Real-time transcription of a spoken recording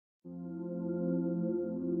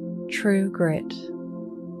True Grit.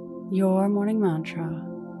 Your morning mantra.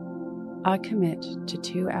 I commit to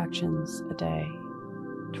 2 actions a day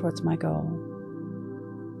towards my goal.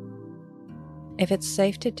 If it's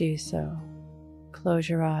safe to do so, close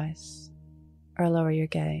your eyes or lower your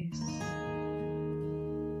gaze.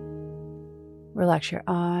 Relax your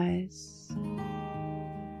eyes,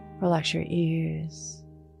 relax your ears,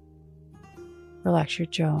 relax your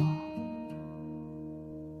jaw.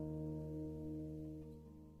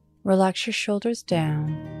 Relax your shoulders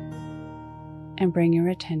down and bring your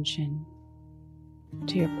attention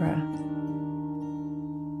to your breath.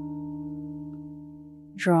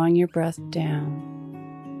 Drawing your breath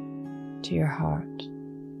down to your heart.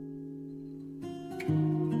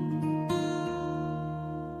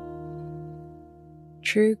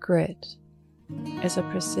 True grit is a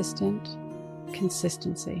persistent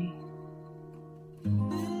consistency,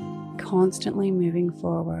 constantly moving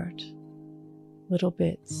forward, little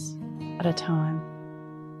bits at a time.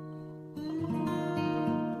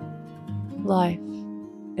 Life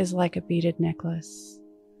is like a beaded necklace.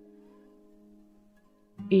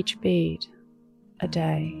 Each bead a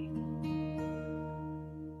day.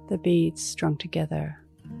 The beads strung together,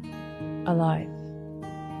 a life.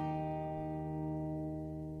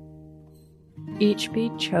 Each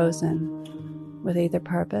bead chosen with either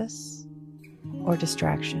purpose or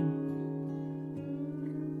distraction.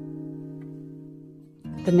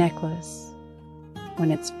 The necklace,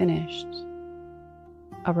 when it's finished,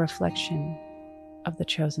 a reflection of the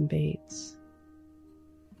chosen beads.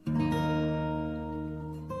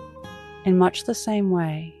 In much the same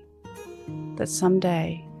way that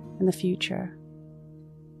someday in the future,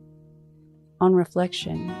 on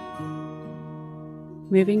reflection,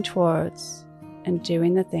 moving towards and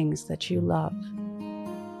doing the things that you love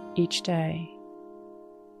each day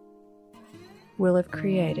will have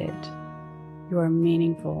created your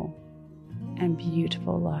meaningful and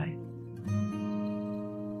beautiful life.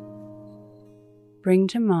 Bring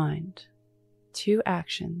to mind 2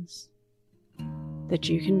 actions that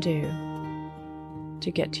you can do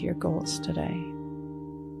to get to your goals today.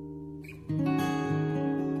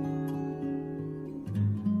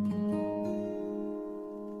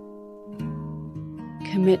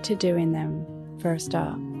 Commit to doing them first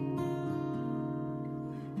up.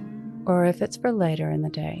 Or if it's for later in the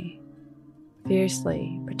day,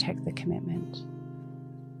 fiercely protect the commitment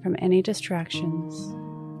from any distractions,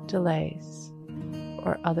 delays,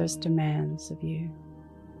 or others' demands of you.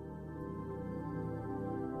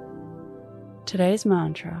 Today's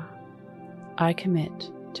mantra, I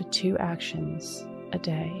commit to 2 actions a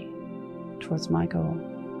day towards my goal.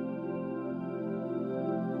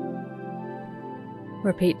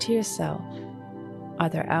 Repeat to yourself,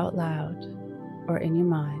 either out loud or in your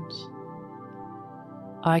mind,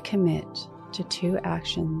 I commit to 2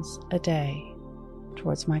 actions a day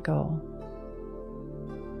towards my goal.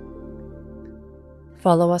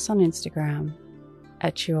 Follow us on Instagram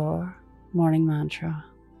at Your Morning Mantra.